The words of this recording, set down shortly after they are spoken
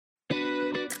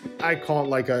I call it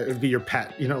like it'd be your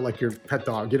pet, like your pet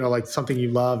dog, like something you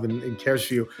love and cares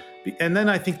for you. And then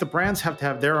I think the brands have to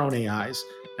have their own AIs.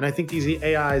 And I think these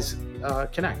AIs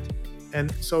connect.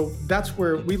 And so that's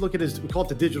where we look at it, we call it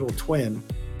the digital twin,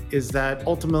 is that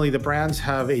ultimately the brands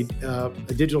have a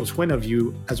digital twin of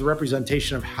you as a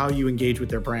representation of how you engage with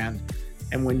their brand.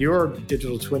 And when your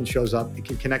digital twin shows up, it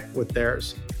can connect with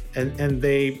theirs and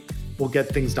they will get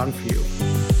things done for you.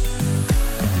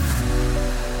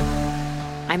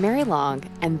 I'm Mary Long,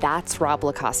 and that's Rob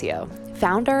LoCascio,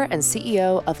 founder and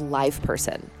CEO of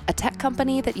LivePerson, a tech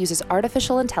company that uses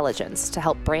artificial intelligence to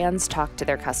help brands talk to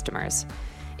their customers.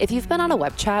 If you've been on a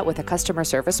web chat with a customer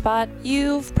service bot,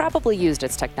 you've probably used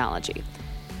its technology.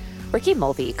 Ricky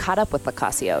Mulvey caught up with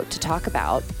LoCascio to talk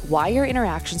about why your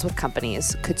interactions with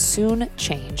companies could soon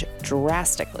change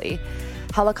drastically,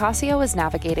 how LoCascio is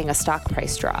navigating a stock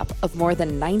price drop of more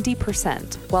than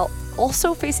 90% while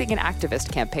also facing an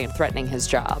activist campaign threatening his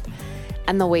job,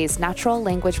 and the ways natural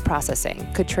language processing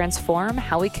could transform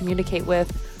how we communicate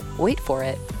with, wait for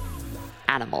it,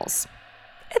 animals.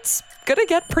 It's gonna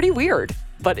get pretty weird,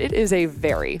 but it is a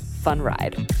very fun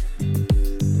ride.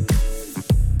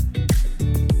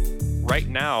 Right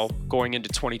now, going into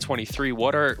 2023,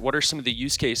 what are some of the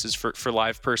use cases for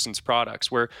LivePerson's products?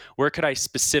 Where could I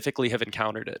specifically have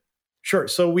encountered it? Sure.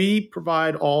 So we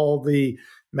provide all the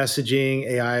messaging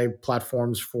AI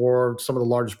platforms for some of the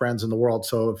largest brands in the world.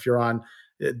 So if you're on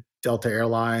Delta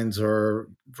Airlines or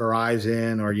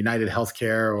Verizon or United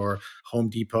Healthcare or Home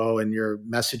Depot and you're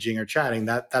messaging or chatting,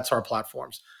 that's our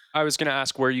platforms. I was going to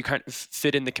ask where you kind of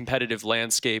fit in the competitive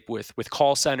landscape with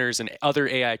call centers and other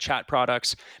AI chat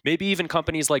products, maybe even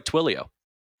companies like Twilio.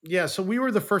 Yeah, so we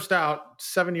were the first out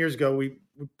 7 years ago. We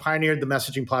pioneered the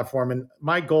messaging platform. And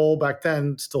my goal back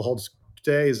then still holds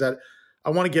today is that I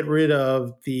want to get rid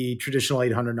of the traditional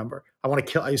 800 number.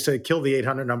 I used to kill the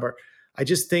 800 number. I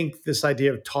just think this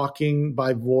idea of talking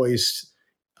by voice,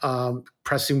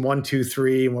 pressing 1, 2,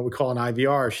 3, and what we call an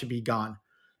IVR should be gone.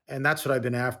 And that's what I've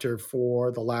been after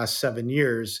for the last 7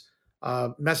 years.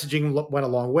 Messaging went a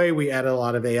long way. We added a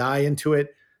lot of AI into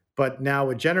it. But now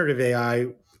with generative AI,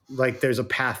 there's a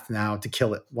path now to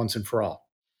kill it once and for all.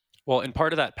 Well, and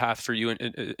part of that path for you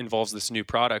involves this new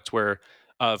product where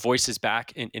voice is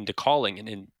back into calling and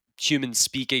in humans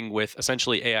speaking with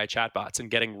essentially AI chatbots and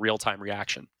getting real-time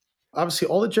reaction. Obviously,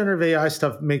 all the generative AI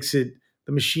stuff makes the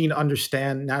machine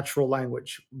understand natural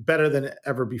language better than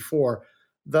ever before.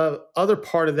 The other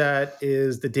part of that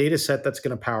is the data set that's going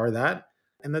to power that.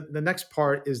 And the next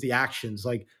part is the actions.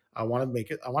 Like I want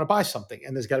to buy something.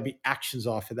 And there's got to be actions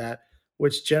off of that,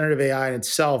 which generative AI in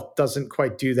itself doesn't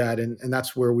quite do that. And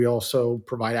that's where we also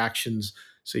provide actions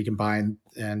so you can buy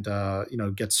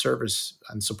and get service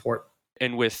and support.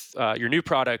 And with your new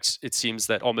products, it seems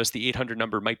that almost the 800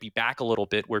 number might be back a little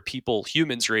bit where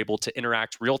humans are able to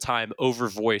interact real time over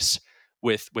voice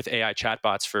with AI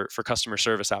chatbots for customer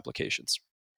service applications.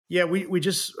 Yeah, we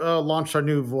just launched our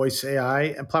new voice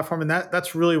AI platform, and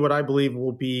that's really what I believe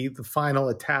will be the final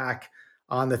attack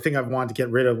on the thing I've wanted to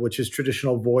get rid of, which is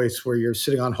traditional voice, where you're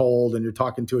sitting on hold and you're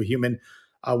talking to a human.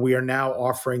 We are now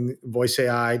offering voice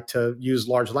AI to use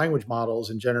large language models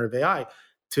and generative AI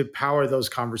to power those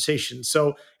conversations.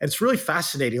 So it's really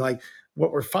fascinating. Like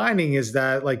what we're finding is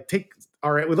that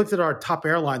we looked at our top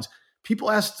airlines. People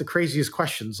ask the craziest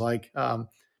questions.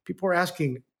 People are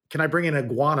asking, "Can I bring an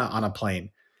iguana on a plane?"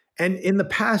 And in the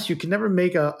past, you could never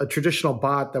make a traditional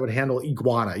bot that would handle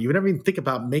iguana. You would never even think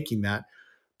about making that.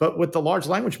 But with the large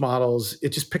language models, it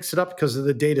just picks it up because of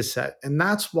the data set. And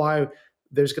that's why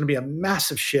there's going to be a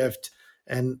massive shift.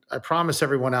 And I promise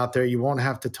everyone out there, you won't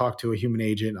have to talk to a human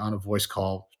agent on a voice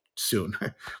call soon.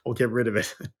 We'll get rid of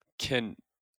it. Can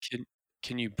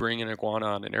you bring an iguana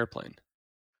on an airplane?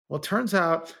 Well, it turns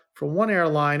out for one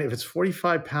airline, if it's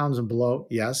 45 pounds and below,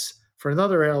 yes. For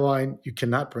another airline, you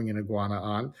cannot bring an iguana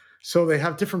on. So they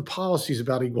have different policies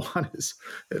about iguanas,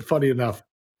 funny enough.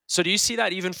 So do you see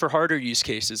that even for harder use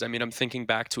cases? I mean, I'm thinking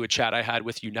back to a chat I had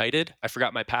with United. I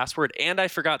forgot my password and I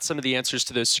forgot some of the answers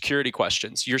to those security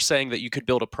questions. You're saying that you could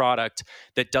build a product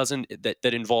that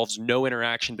that involves no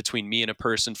interaction between me and a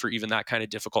person for even that kind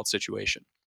of difficult situation.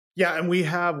 Yeah, and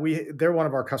they're one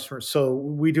of our customers. So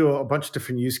we do a bunch of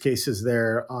different use cases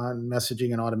there on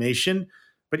messaging and automation.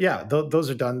 But yeah, those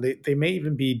are done. They may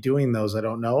even be doing those. I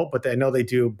don't know, but I know they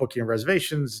do booking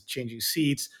reservations, changing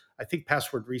seats. I think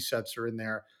password resets are in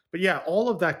there. But yeah, all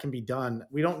of that can be done.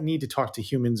 We don't need to talk to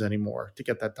humans anymore to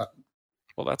get that done.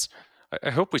 Well, I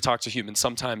hope we talk to humans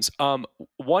sometimes.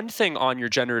 One thing on your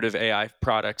generative AI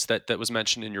products that was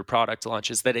mentioned in your product launch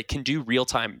is that it can do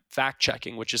real-time fact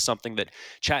checking, which is something that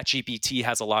ChatGPT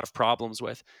has a lot of problems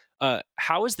with.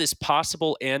 How is this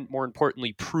possible and, more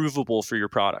importantly, provable for your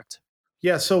product?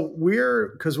 Yeah, so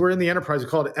because we're in the enterprise, we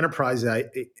call it enterprise AI,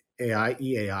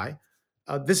 EAI.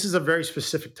 This is a very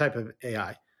specific type of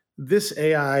AI. This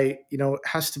AI,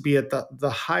 has to be at the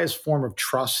highest form of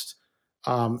trust,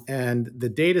 and the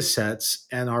data sets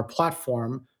and our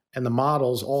platform and the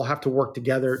models all have to work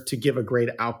together to give a great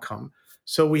outcome.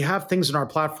 So we have things in our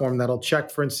platform that'll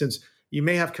check, for instance, you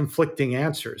may have conflicting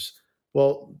answers.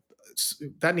 Well,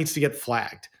 that needs to get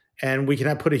flagged, and we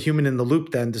can put a human in the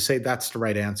loop then to say that's the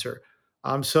right answer.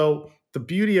 So the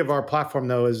beauty of our platform,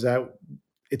 though, is that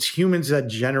it's humans that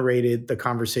generated the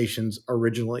conversations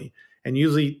originally. And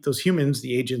usually those humans,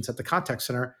 the agents at the contact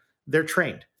center, they're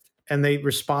trained and they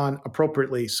respond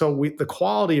appropriately. So the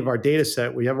quality of our data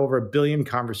set, we have over 1 billion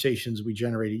conversations we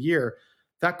generate a year.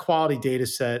 That quality data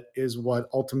set is what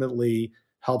ultimately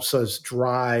helps us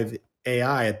drive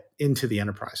AI into the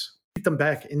enterprise. Get them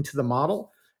back into the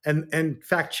model and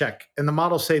fact check. And the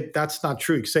model say, that's not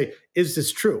true. You say, is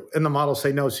this true? And the model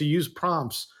say, no. So you use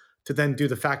prompts to then do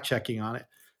the fact checking on it.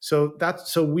 So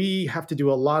we have to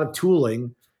do a lot of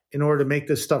tooling in order to make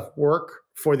this stuff work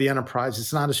for the enterprise.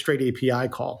 It's not a straight API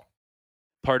call.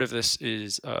 Part of this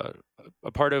is a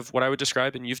part of what I would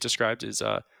describe, and you've described, is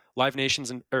Live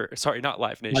Nations not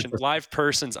Live Nation,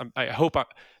 LivePerson's. I hope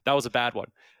that was a bad one.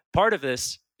 Part of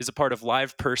this is a part of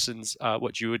LivePerson's,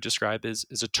 what you would describe as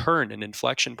a turn, an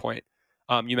inflection point.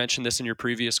 You mentioned this in your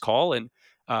previous call, and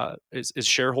as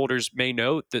shareholders may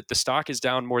note, that the stock is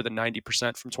down more than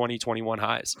 90% from 2021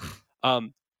 highs.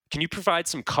 Can you provide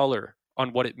some color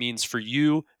on what it means for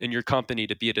you and your company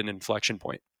to be at an inflection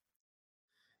point?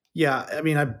 Yeah, I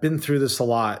mean, I've been through this a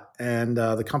lot, and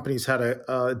the company's had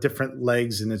a different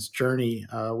legs in its journey.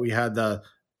 We had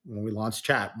when we launched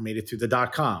chat, made it through the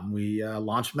 .com. We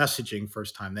launched messaging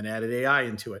first time, then added AI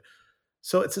into it.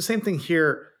 So it's the same thing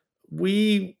here.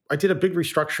 I did a big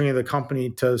restructuring of the company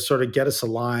to sort of get us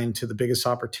aligned to the biggest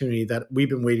opportunity that we've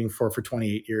been waiting for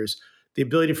 28 years, the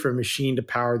ability for a machine to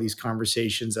power these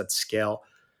conversations at scale.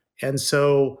 And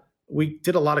so we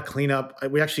did a lot of cleanup.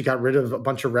 We actually got rid of a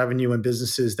bunch of revenue and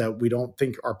businesses that we don't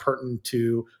think are pertinent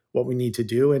to what we need to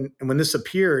do. And when this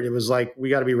appeared, it was like, we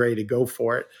got to be ready to go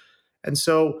for it. And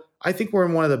so I think we're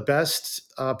in one of the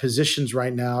best positions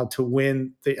right now to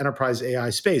win the enterprise AI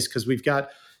space, because we've got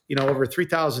over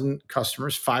 3,000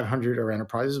 customers, 500 are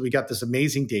enterprises. We got this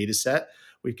amazing data set.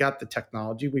 We've got the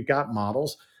technology. We've got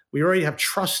models. We already have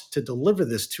trust to deliver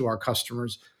this to our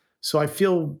customers. So I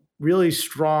feel really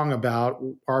strong about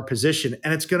our position.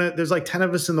 And there's like 10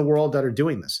 of us in the world that are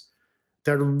doing this,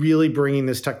 that are really bringing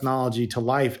this technology to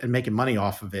life and making money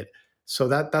off of it. So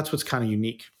that's what's kind of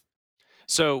unique.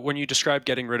 So when you describe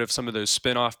getting rid of some of those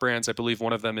spin-off brands, I believe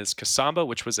one of them is Kasamba,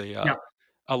 which was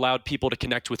allowed people to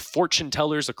connect with fortune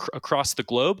tellers across the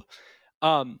globe.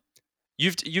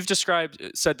 You've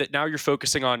said that now you're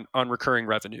focusing on recurring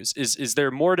revenues. Is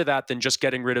there more to that than just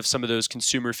getting rid of some of those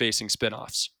consumer-facing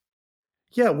spin-offs?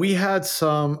 Yeah, we had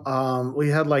some. We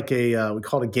had we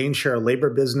called a gain share labor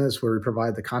business where we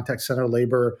provide the contact center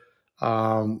labor.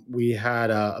 We had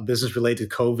a business related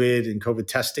to COVID and COVID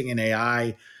testing and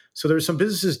AI. So there were some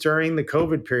businesses during the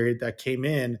COVID period that came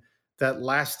in that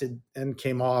lasted and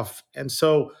came off. And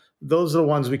so those are the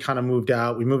ones we kind of moved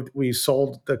out. We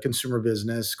sold the consumer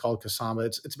business called Kasamba.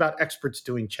 It's about experts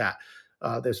doing chat.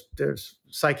 There's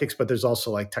psychics, but there's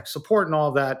also like tech support and all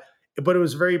of that. But it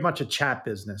was very much a chat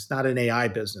business, not an AI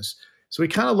business. So we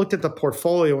kind of looked at the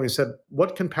portfolio and we said,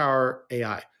 what can power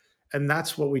AI? And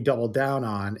that's what we doubled down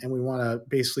on. And we want to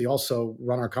basically also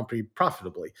run our company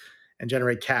profitably and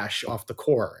generate cash off the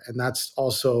core. And that's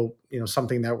also,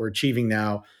 something that we're achieving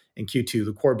now in Q2.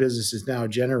 The core business is now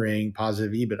generating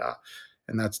positive EBITDA.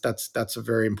 And that's a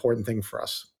very important thing for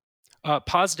us.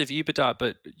 Positive EBITDA,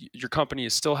 but your company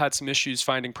has still had some issues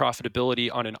finding profitability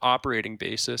on an operating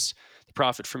basis, the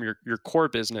profit from your core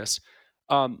business.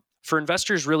 For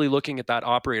investors really looking at that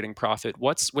operating profit,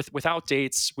 what's without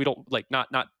dates, we don't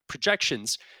not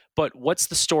projections, but what's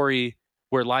the story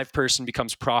where LivePerson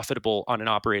becomes profitable on an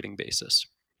operating basis?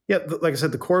 Yeah, like I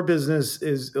said, the core business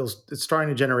it's starting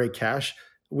to generate cash.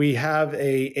 We have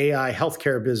a AI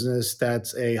healthcare business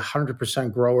that's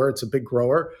 100% grower. It's a big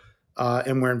grower.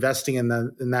 And we're investing in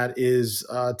that, and that is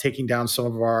taking down some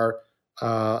of our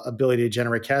ability to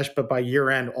generate cash. But by year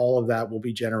end, all of that will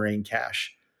be generating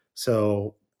cash.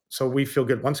 So we feel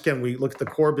good. Once again, we look at the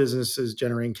core business as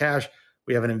generating cash.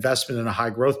 We have an investment in a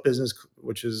high growth business,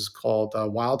 which is called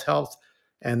Wild Health.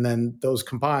 And then those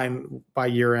combined by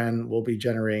year end will be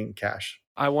generating cash.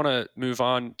 I want to move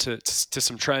on to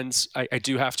some trends. I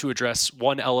do have to address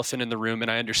one elephant in the room, and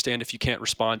I understand if you can't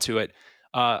respond to it.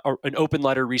 An open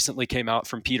letter recently came out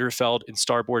from Peter Feld in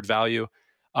Starboard Value,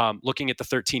 looking at the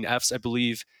 13 Fs. I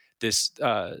believe this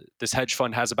hedge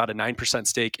fund has about a 9%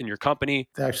 stake in your company.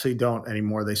 They actually don't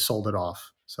anymore. They sold it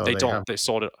off. So They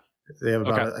sold it. They have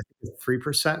about Okay. I think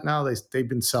 3% now. They've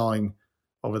been selling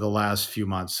over the last few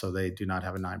months, so they do not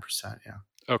have a 9%. Yeah.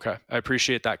 Okay, I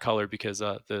appreciate that color because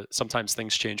sometimes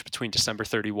things change between December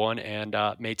 31 and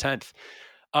May 10th.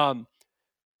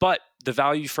 But the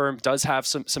value firm does have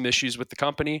some issues with the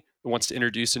company. It wants to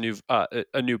introduce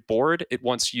a new board. It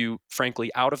wants you,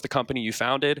 frankly, out of the company you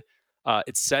founded.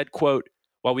 It said, quote,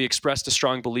 "While we expressed a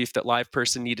strong belief that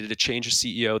LivePerson needed a change of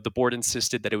CEO, the board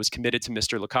insisted that it was committed to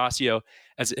Mr. LoCascio,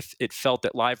 as if it felt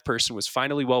that LivePerson was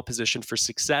finally well positioned for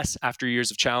success after years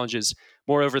of challenges.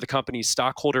 Moreover, the company's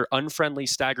stockholder-unfriendly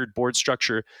staggered board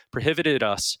structure prohibited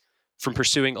us from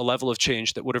pursuing a level of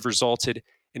change that would have resulted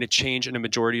in a change in a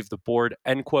majority of the board,"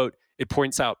 end quote. It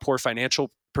points out poor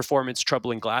financial performance,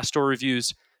 troubling Glassdoor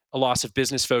reviews, a loss of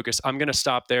business focus. I'm going to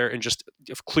stop there and just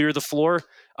clear the floor.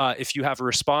 If you have a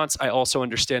response, I also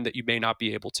understand that you may not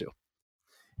be able to.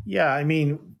 Yeah, I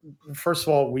mean, first of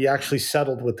all, we actually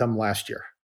settled with them last year,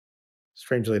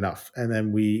 strangely enough, and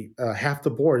then we half the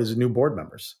board is new board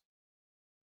members.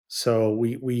 So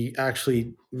we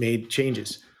actually made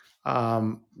changes.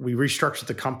 We restructured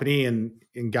the company and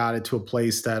got it to a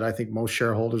place that I think most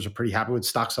shareholders are pretty happy with.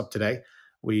 Stock's up today.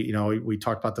 We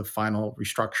talked about the final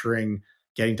restructuring,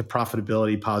 getting to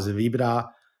profitability, positive EBITDA.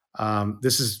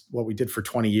 This is what we did for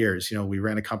 20 years. We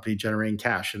ran a company generating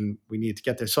cash, and we need to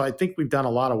get there. So I think we've done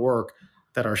a lot of work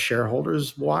that our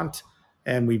shareholders want,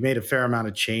 and we've made a fair amount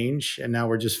of change, and now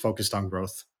we're just focused on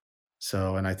growth.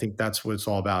 So, and I think that's what it's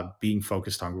all about, being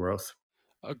focused on growth.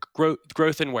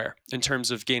 Growth in where? In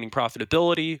terms of gaining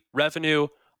profitability, revenue,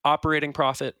 operating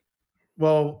profit?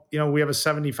 Well, we have a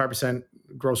 75%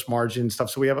 gross margin stuff.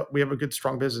 So we have a good,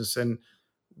 strong business, and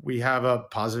we have a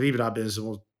positive EBITDA business, and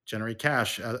we'll generate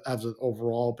cash as an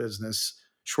overall business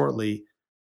shortly.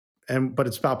 But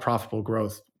it's about profitable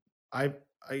growth.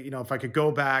 If I could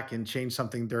go back and change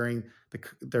something during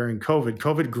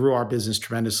COVID grew our business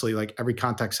tremendously. Like every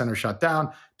contact center shut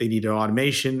down. They needed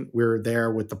automation. We were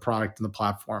there with the product and the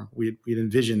platform. We'd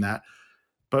envisioned that.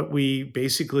 But we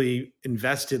basically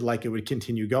invested like it would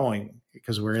continue going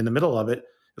because we're in the middle of it.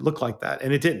 It looked like that,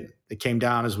 and it didn't. It came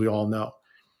down, as we all know.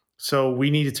 So we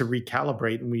needed to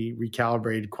recalibrate, and we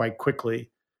recalibrated quite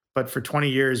quickly. But for 20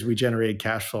 years, we generated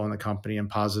cash flow in the company and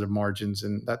positive margins,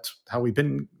 and that's how we've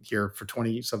been here for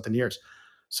 20-something years.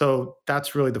 So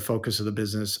that's really the focus of the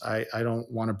business. I don't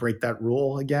want to break that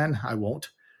rule again. I won't.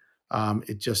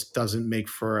 It just doesn't make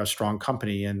for a strong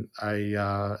company, and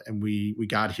we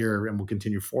got here, and we'll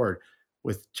continue forward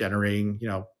with generating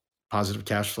positive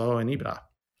cash flow and EBITDA.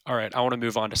 All right, I want to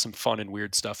move on to some fun and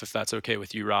weird stuff, if that's okay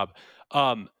with you, Rob.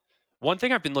 One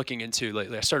thing I've been looking into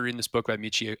lately, I started reading this book by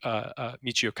Michio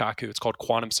Kaku. It's called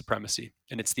Quantum Supremacy,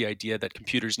 and it's the idea that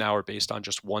computers now are based on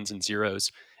just ones and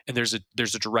zeros, and there's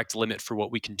a direct limit for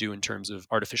what we can do in terms of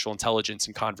artificial intelligence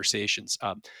and conversations.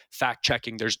 Fact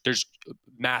checking, there's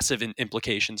massive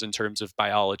implications in terms of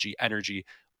biology, energy,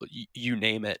 you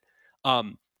name it.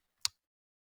 I'm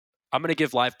going to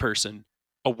give LivePerson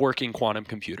a working quantum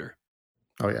computer.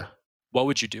 Oh yeah. What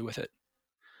would you do with it?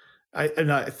 I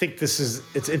think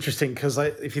it's interesting because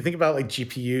if you think about like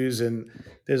GPUs, and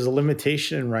there's a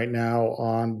limitation right now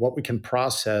on what we can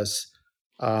process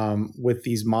with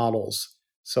these models.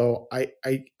 So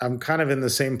I'm kind of in the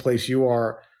same place you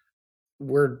are,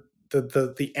 where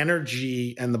the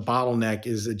energy and the bottleneck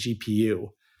is a GPU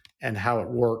and how it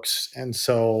works. And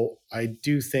so I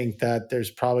do think that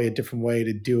there's probably a different way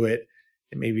to do it.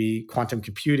 It may be quantum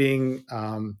computing.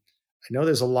 I know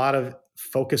there's a lot of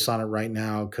focus on it right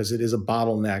now because it is a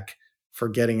bottleneck for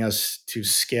getting us to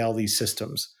scale these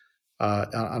systems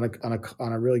on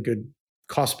a really good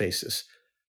cost basis.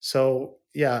 So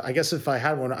yeah, I guess if I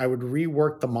had one, I would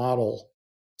rework the model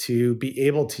to be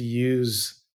able to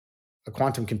use a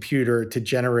quantum computer to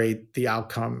generate the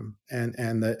outcome and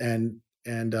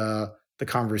the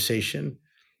conversation.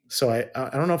 So I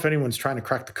don't know if anyone's trying to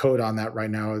crack the code on that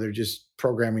right now, or they're just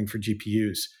programming for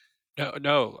GPUs.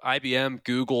 No. IBM,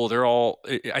 Google, they're all.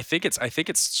 I think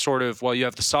it's sort of, well, you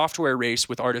have the software race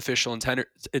with artificial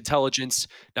intelligence,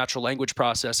 natural language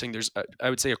processing. There's, I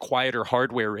would say, a quieter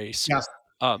hardware race. Yes.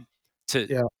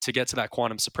 To get to that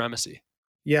quantum supremacy.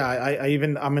 Yeah,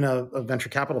 I'm in a venture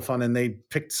capital fund, and they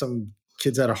picked some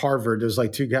kids out of Harvard. There's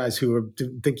like two guys who are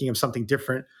thinking of something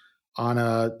different on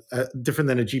different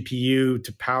than a GPU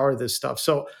to power this stuff.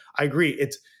 So I agree.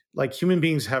 It's like human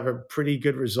beings have a pretty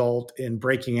good result in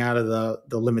breaking out of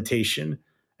the limitation.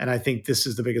 And I think this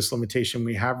is the biggest limitation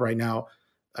we have right now.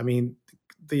 I mean,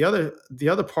 the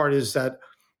other part is that,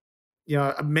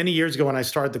 many years ago when I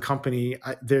started the company,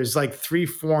 there's like three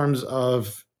forms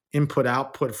of input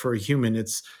output for a human.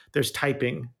 There's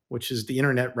typing, which is the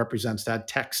internet represents that,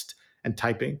 text and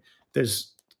typing.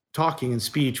 There's talking and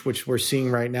speech, which we're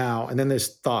seeing right now, and then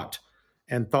there's thought.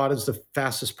 And thought is the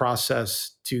fastest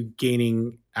process to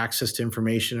gaining access to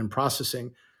information and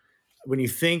processing. When you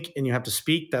think and you have to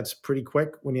speak, that's pretty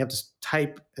quick. When you have to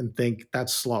type and think,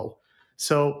 that's slow.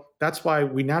 So that's why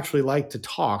we naturally like to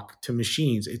talk to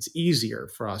machines. It's easier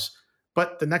for us.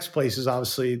 But the next place is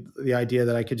obviously the idea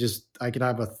that I could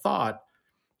have a thought,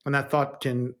 and that thought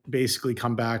can basically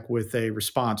come back with a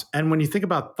response. And when you think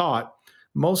about thought,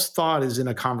 most thought is in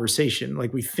a conversation.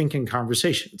 Like, we think in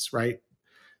conversations, right?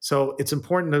 So it's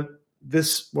important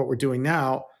that what we're doing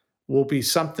now will be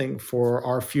something for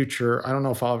our future. I don't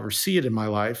know if I'll ever see it in my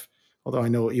life, although I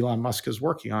know Elon Musk is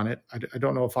working on it. I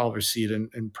don't know if I'll ever see it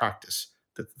in practice.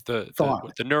 The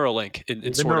Thought. the Neuralink in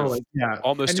The sort of Neuralink, yeah.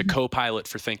 almost a co-pilot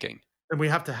for thinking. And we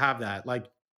have to have that. Like,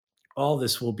 all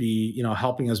this will be,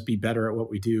 helping us be better at what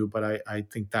we do. But I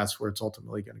think that's where it's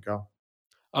ultimately going to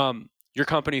go. Your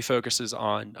company focuses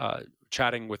on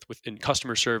chatting with in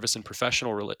customer service and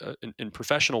in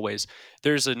professional ways.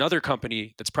 There's another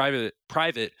company that's private,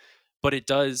 but it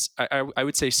does, I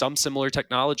would say, some similar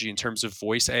technology in terms of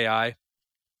voice AI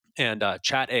and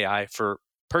chat AI for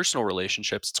personal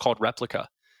relationships. It's called Replica,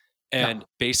 and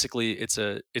basically it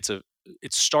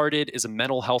started as a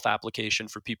mental health application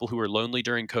for people who were lonely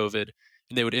during COVID,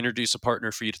 and they would introduce a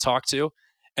partner for you to talk to.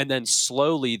 And then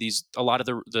slowly a lot of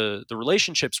the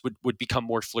relationships would become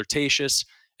more flirtatious.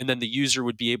 And then the user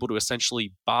would be able to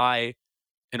essentially buy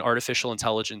an artificial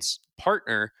intelligence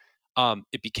partner.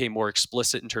 It became more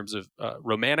explicit in terms of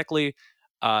romantically.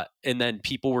 And then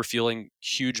people were feeling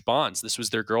huge bonds. This was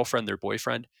their girlfriend, their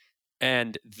boyfriend.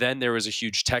 And then there was a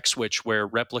huge tech switch where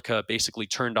Replica basically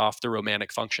turned off the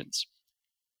romantic functions.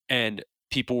 And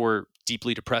people were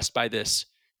deeply depressed by this.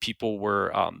 People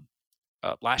were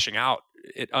lashing out.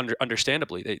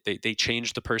 Understandably, they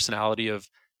changed the personality of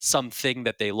something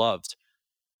that they loved.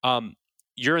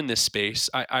 You're in this space.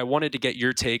 I wanted to get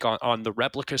your take on the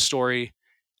Replica story,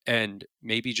 and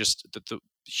maybe just the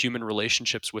human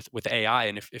relationships with AI,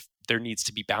 and if there needs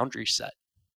to be boundaries set.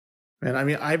 And I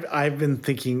mean, I've been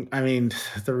thinking. I mean,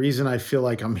 the reason I feel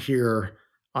like I'm here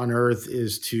on Earth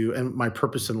and my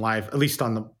purpose in life, at least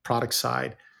on the product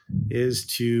side, is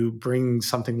to bring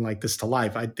something like this to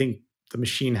life. I think the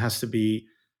machine has to be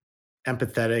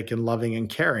empathetic and loving and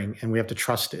caring, and we have to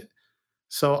trust it.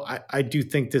 So I do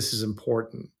think this is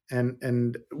important.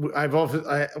 And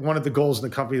one of the goals in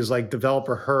the company is like develop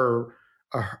you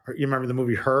remember the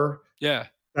movie Her? Yeah.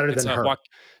 Better than Her.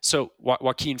 So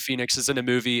Joaquin Phoenix is in a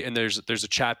movie, and there's a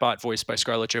chatbot voiced by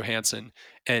Scarlett Johansson,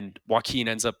 and Joaquin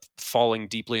ends up falling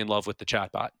deeply in love with the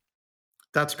chatbot.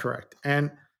 That's correct.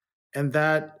 And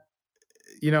that,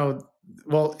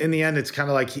 well, in the end, it's kind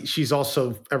of like she's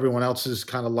also everyone else's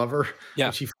kind of lover. Yeah.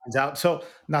 When she finds out. So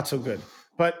not so good.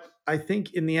 But I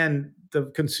think in the end, the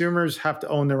consumers have to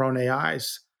own their own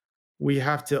AIs. We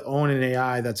have to own an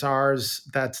AI that's ours,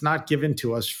 that's not given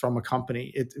to us from a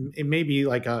company. It may be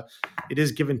like it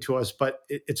is given to us, but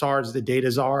it's ours. The data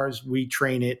is ours. We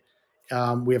train it.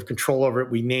 We have control over it.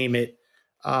 We name it.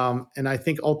 And I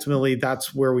think ultimately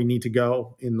that's where we need to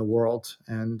go in the world.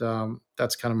 And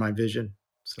that's kind of my vision.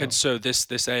 So. And so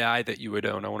this AI that you would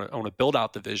own, I want to build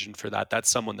out the vision for that. That's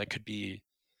someone that could be,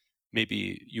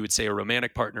 maybe you would say, a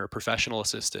romantic partner, a professional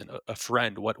assistant, a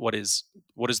friend. What is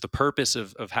the purpose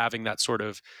of having that sort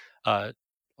of, I'll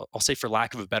say, for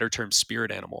lack of a better term,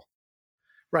 spirit animal?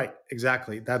 Right,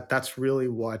 exactly. That's really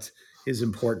what is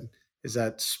important, is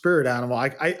that spirit animal.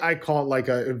 I call it like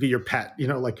it'd be your pet,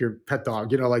 like your pet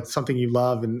dog, like something you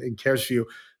love and cares for you.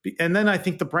 And then I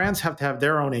think the brands have to have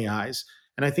their own AIs.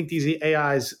 And I think these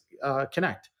AIs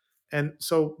connect. And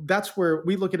so that's where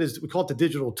we look at it, we call it the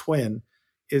digital twin,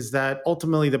 is that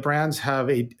ultimately the brands have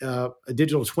a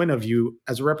digital twin of you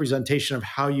as a representation of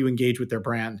how you engage with their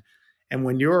brand. And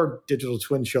when your digital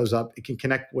twin shows up, it can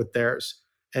connect with theirs,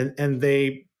 and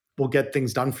they will get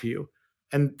things done for you.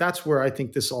 And that's where I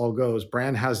think this all goes.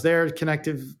 Brand has their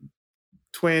connective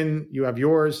twin, you have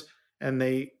yours, and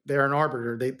they're an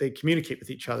arbiter. They communicate with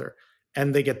each other,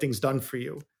 and they get things done for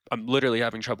you. I'm literally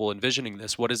having trouble envisioning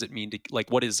this. What does it mean to, like,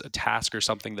 what is a task or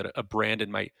something that a brand in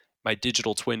my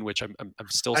digital twin, which I'm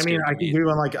still scared. I mean, I can do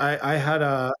one. Like I had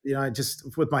I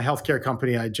just, with my healthcare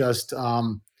company, I just,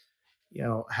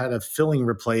 had a filling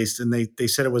replaced, and they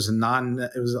said it was an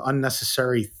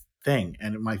unnecessary thing,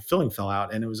 and my filling fell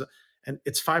out, and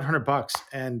it's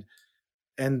 $500,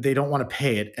 and they don't want to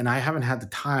pay it, and I haven't had the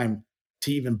time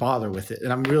to even bother with it.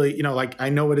 And I'm really, like I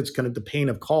know what it's going to, the pain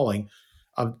of calling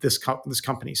of this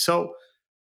company. So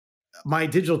my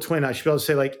digital twin, I should be able to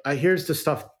say like, here's the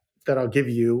stuff that I'll give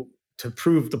you to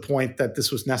prove the point that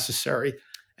this was necessary,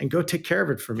 and go take care of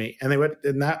it for me. And they would,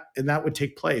 and that would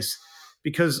take place,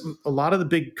 because a lot of the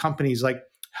big companies like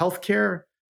healthcare,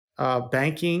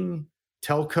 banking,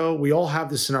 telco, we all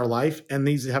have this in our life, and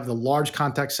these have the large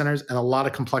contact centers and a lot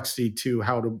of complexity to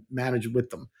how to manage with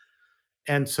them.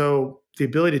 And so the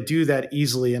ability to do that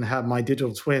easily and have my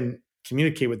digital twin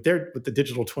communicate with the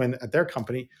digital twin at their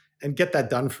company and get that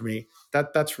done for me,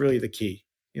 that's really the key.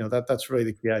 That's really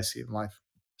the key I see in life.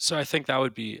 So I think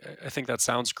that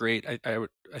sounds great. I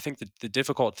think the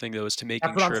difficult thing though is to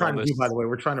making That's what sure I'm it trying to almost do, by the way.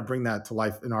 We're trying to bring that to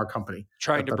life in our company.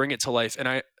 trying to bring it to life. And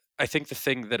I think the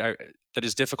thing that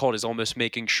is difficult is almost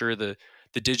making sure the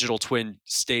digital twin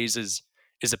stays as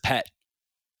a pet,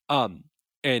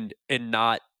 and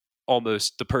not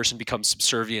almost the person becomes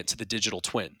subservient to the digital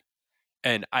twin.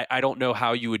 And I don't know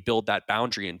how you would build that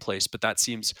boundary in place, but that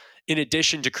seems, in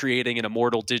addition to creating an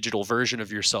immortal digital version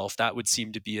of yourself, that would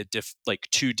seem to be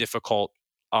two difficult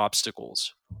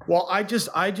obstacles. Well, I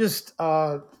just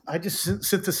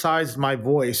synthesized my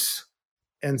voice,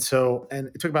 and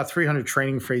it took about 300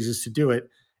 training phrases to do it.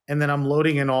 And then I'm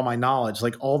loading in all my knowledge,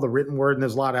 like all the written word, and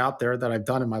there's a lot out there that I've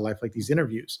done in my life, like these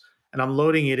interviews. And I'm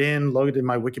loading it in, loaded in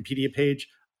my Wikipedia page,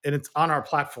 and it's on our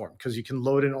platform, because you can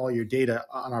load in all your data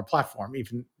on our platform,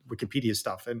 even Wikipedia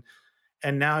stuff.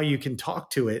 And now you can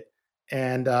talk to it,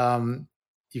 and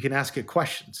you can ask it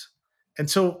questions. And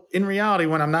so in reality,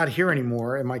 when I'm not here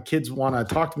anymore and my kids want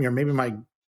to talk to me, or maybe my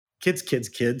kids,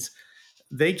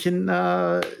 they can,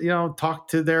 talk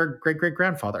to their great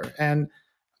grandfather. And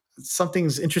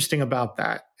something's interesting about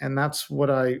that. And that's what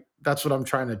I'm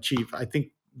trying to achieve. I think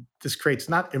this creates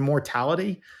not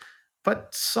immortality,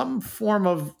 but some form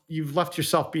of, you've left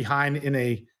yourself behind in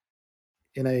a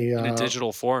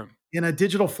digital form. In a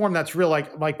digital form that's real.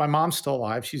 Like my mom's still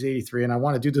alive. She's 83, and I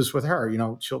want to do this with her.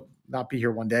 She'll not be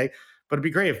here one day, but it'd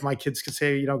be great if my kids could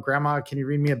say, Grandma, can you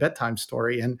read me a bedtime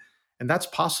story? And that's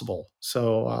possible.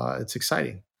 So it's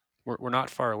exciting. We're not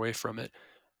far away from it.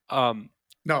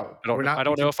 No, we're not. I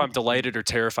don't know if I'm delighted or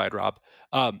terrified, Rob.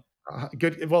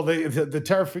 Good. Well,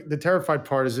 the terrified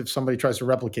part is if somebody tries to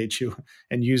replicate you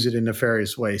and use it in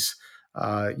nefarious ways.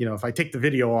 If I take the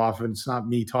video off and it's not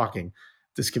me talking,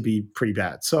 this could be pretty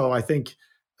bad. So I think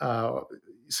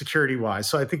security wise,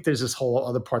 so I think there's this whole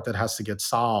other part that has to get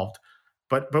solved.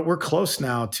 But we're close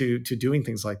now to doing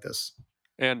things like this.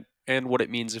 And what it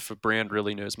means if a brand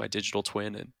really knows my digital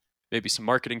twin, and maybe some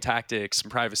marketing tactics, some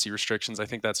privacy restrictions. I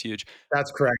think that's huge.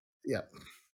 That's correct. Yeah.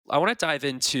 I want to dive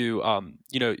into, I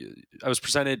was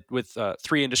presented with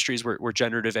 3 industries where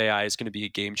generative AI is going to be a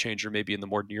game changer, maybe in the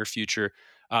more near future.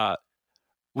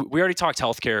 We already talked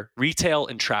healthcare, retail,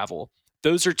 and travel.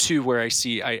 Those are 2 where I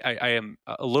see I am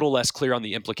a little less clear on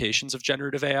the implications of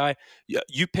generative AI.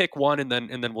 You pick one, and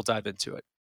then we'll dive into it.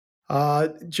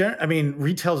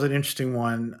 Retail is an interesting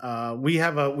one.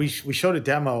 We showed a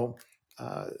demo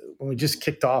when we just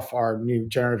kicked off our new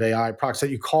generative AI products, that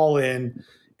you call in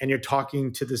and you're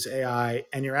talking to this AI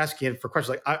and you're asking it for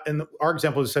questions. And our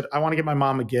example is said, I want to get my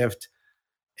mom a gift,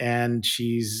 and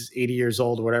she's 80 years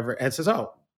old or whatever. And it says,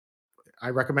 oh, I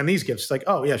recommend these gifts. It's like,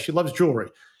 oh yeah, she loves jewelry.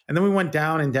 And then we went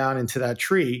down and down into that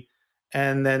tree,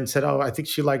 and then said, oh, I think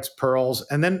she likes pearls.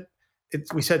 And then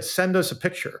we said, send us a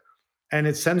picture. And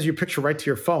it sends you a picture right to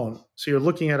your phone. So you're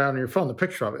looking at it on your phone, the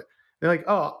picture of it. They're like,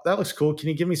 oh, that looks cool. Can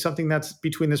you give me something that's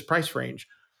between this price range?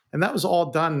 And that was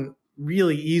all done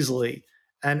really easily.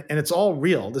 And it's all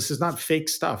real. This is not fake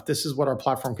stuff. This is what our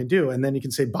platform can do. And then you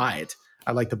can say, buy it.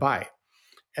 I'd like to buy it.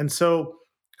 And so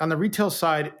on the retail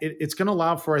side, it's going to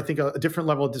allow for, I think, a different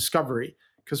level of discovery.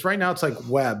 Because right now it's like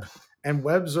web. And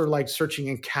webs are like searching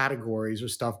in categories or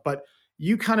stuff. But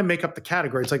you kind of make up the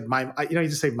category. It's like you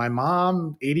just say, my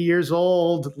mom, 80 years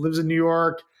old, lives in New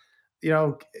York,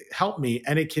 help me.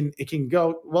 And it can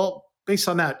go, well, based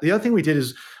on that. The other thing we did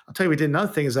is, I'll tell you, we did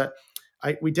another thing is that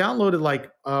we downloaded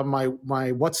my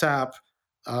WhatsApp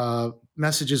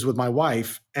messages with my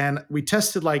wife, and we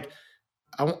tested I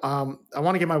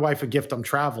want to get my wife a gift. I'm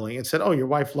traveling. It said, oh, your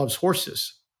wife loves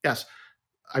horses. Yes.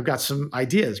 I've got some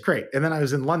ideas. Great. And then I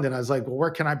was in London. I was like, well,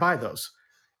 where can I buy those?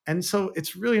 And so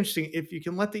it's really interesting. If you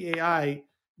can let the AI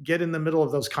get in the middle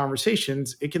of those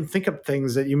conversations, it can think of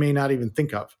things that you may not even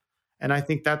think of. And I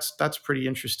think that's pretty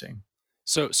interesting.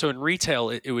 So in retail,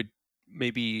 it would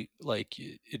maybe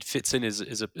it fits in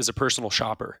as a personal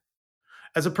shopper.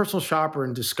 As a personal shopper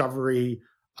and discovery,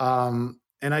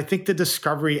 And I think the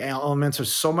discovery elements are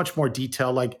so much more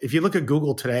detailed. Like if you look at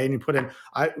Google today and you put in,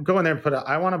 I go in there and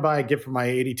I want to buy a gift for my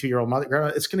 82-year-old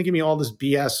mother. It's going to give me all this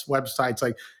BS websites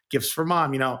like gifts for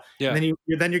mom, Yeah. And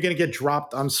then you're going to get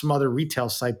dropped on some other retail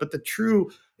site. But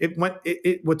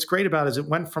what's great about it is it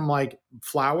went from like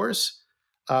flowers,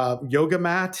 yoga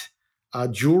mat,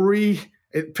 jewelry.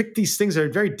 It picked these things that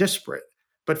are very disparate.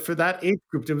 But for that age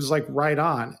group, it was like right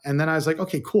on. And then I was like,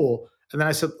 okay, cool. And then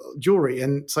I said jewelry,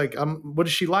 and it's like, what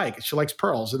does she like? She likes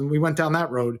pearls, and we went down that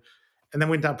road, and then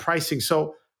went down pricing.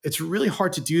 So it's really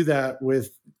hard to do that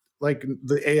with like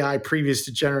the AI previous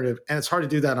to generative, and it's hard to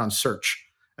do that on search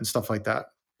and stuff like that.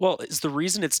 Well, is the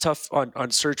reason it's tough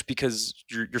on search because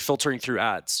you're filtering through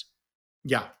ads?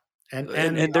 Yeah, and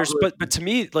there's but to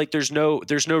me, like there's no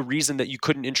reason that you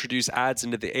couldn't introduce ads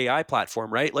into the AI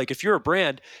platform, right? Like if you're a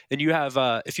brand and you have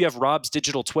if you have Rob's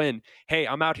digital twin, hey,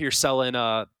 I'm out here selling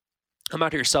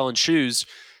shoes.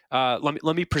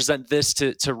 Let me present this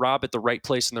to Rob at the right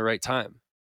place in the right time.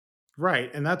 Right,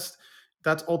 and that's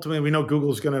ultimately, we know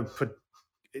Google's going to put,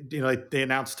 like they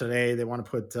announced today they want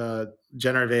to put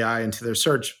generative AI into their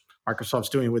search. Microsoft's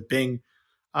doing it with Bing.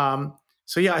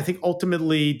 So yeah, I think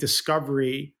ultimately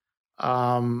discovery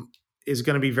is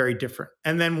going to be very different.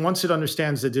 And then once it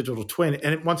understands the digital twin,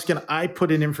 and once again, I put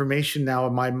in information now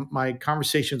in my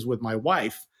conversations with my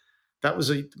wife.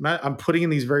 I'm putting in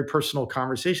these very personal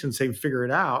conversations, saying, figure it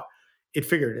out. It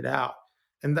figured it out.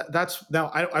 And that's now,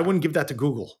 I wouldn't give that to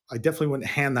Google. I definitely wouldn't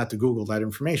hand that to Google, that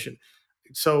information.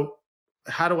 So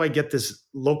how do I get this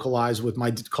localized with my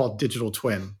called digital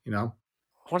twin, I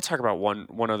want to talk about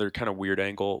one other kind of weird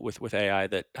angle with AI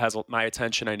that has my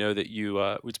attention. I know that you,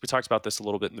 we talked about this a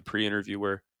little bit in the pre-interview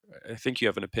where I think you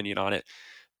have an opinion on it,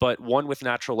 but one with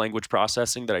natural language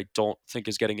processing that I don't think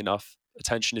is getting enough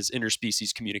attention is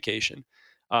interspecies communication.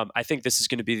 I think this is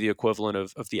going to be the equivalent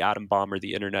of the atom bomb or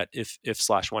the internet if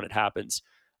when it happens.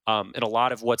 And a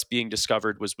lot of what's being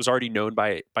discovered was already known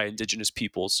by indigenous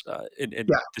peoples, and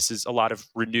this is a lot of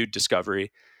renewed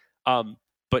discovery.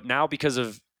 But now because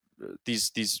of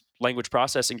these language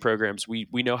processing programs, we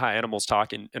know how animals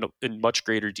talk in much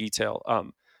greater detail.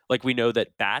 Like we know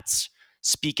that bats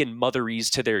speak in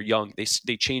motherese to their young.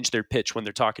 They change their pitch when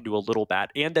they're talking to a little bat,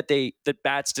 and that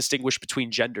bats distinguish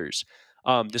between genders.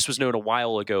 This was known a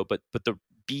while ago, but the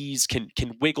bees can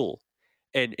wiggle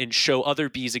and show other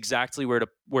bees exactly where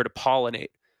to pollinate.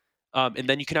 And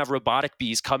then you can have robotic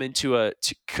bees come into a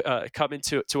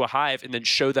hive and then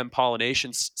show them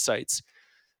pollination sites.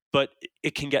 But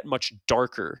it can get much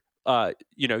darker.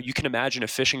 You can imagine a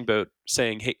fishing boat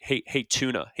saying, "Hey,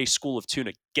 tuna, hey, school of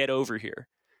tuna, get over here."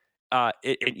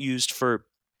 It used for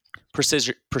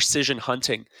precision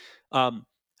hunting.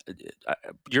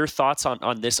 Your thoughts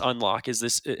on this unlock?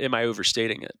 Am I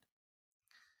overstating it?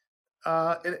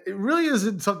 It really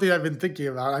isn't something I've been thinking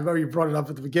about. I know you brought it up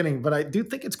at the beginning, but I do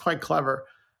think it's quite clever.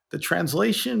 The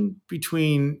translation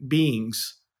between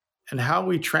beings and how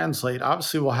we translate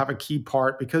obviously will have a key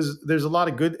part, because there's a lot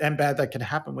of good and bad that can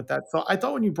happen with that. So I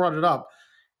thought when you brought it up,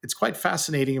 it's quite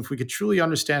fascinating if we could truly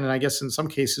understand, and I guess in some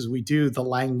cases we do, the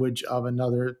language of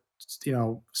another,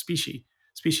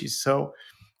 species. So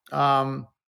I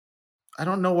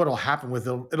don't know what will happen with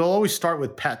it. It'll always start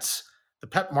with pets. The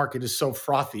pet market is so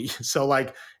frothy. So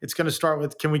like it's going to start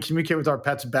with, can we communicate with our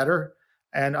pets better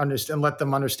and let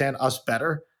them understand us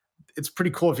better? It's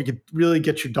pretty cool if you could really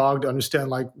get your dog to understand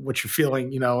like what you're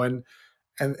feeling,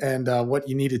 and what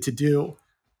you needed to do.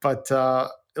 But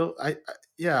it'll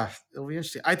be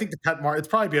interesting. I think the pet market, it's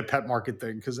probably be a pet market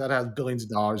thing because that has billions of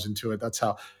dollars into it. That's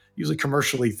how usually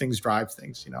commercially things drive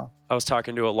things, I was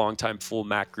talking to a longtime fool,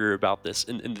 Matt Greer, about this.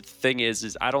 And the thing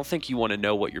is I don't think you want to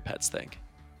know what your pets think.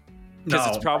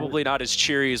 Because it's probably not as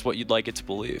cheery as what you'd like it to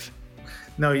believe.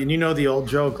 No, and the old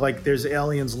joke, like there's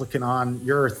aliens looking on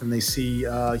Earth and they see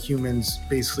humans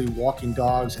basically walking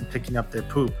dogs and picking up their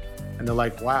poop. And they're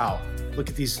like, wow, look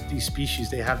at these species.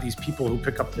 They have these people who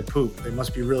pick up their poop. They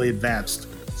must be really advanced.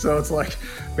 So it's like,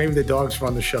 maybe the dogs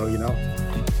run the show,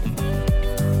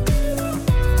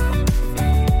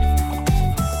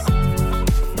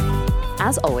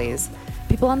 As always,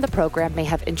 people on the program may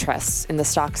have interests in the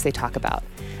stocks they talk about,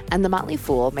 and the Motley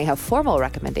Fool may have formal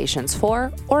recommendations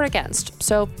for or against,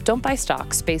 so don't buy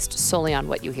stocks based solely on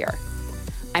what you hear.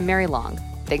 I'm Mary Long.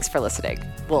 Thanks for listening.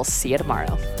 We'll see you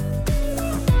tomorrow.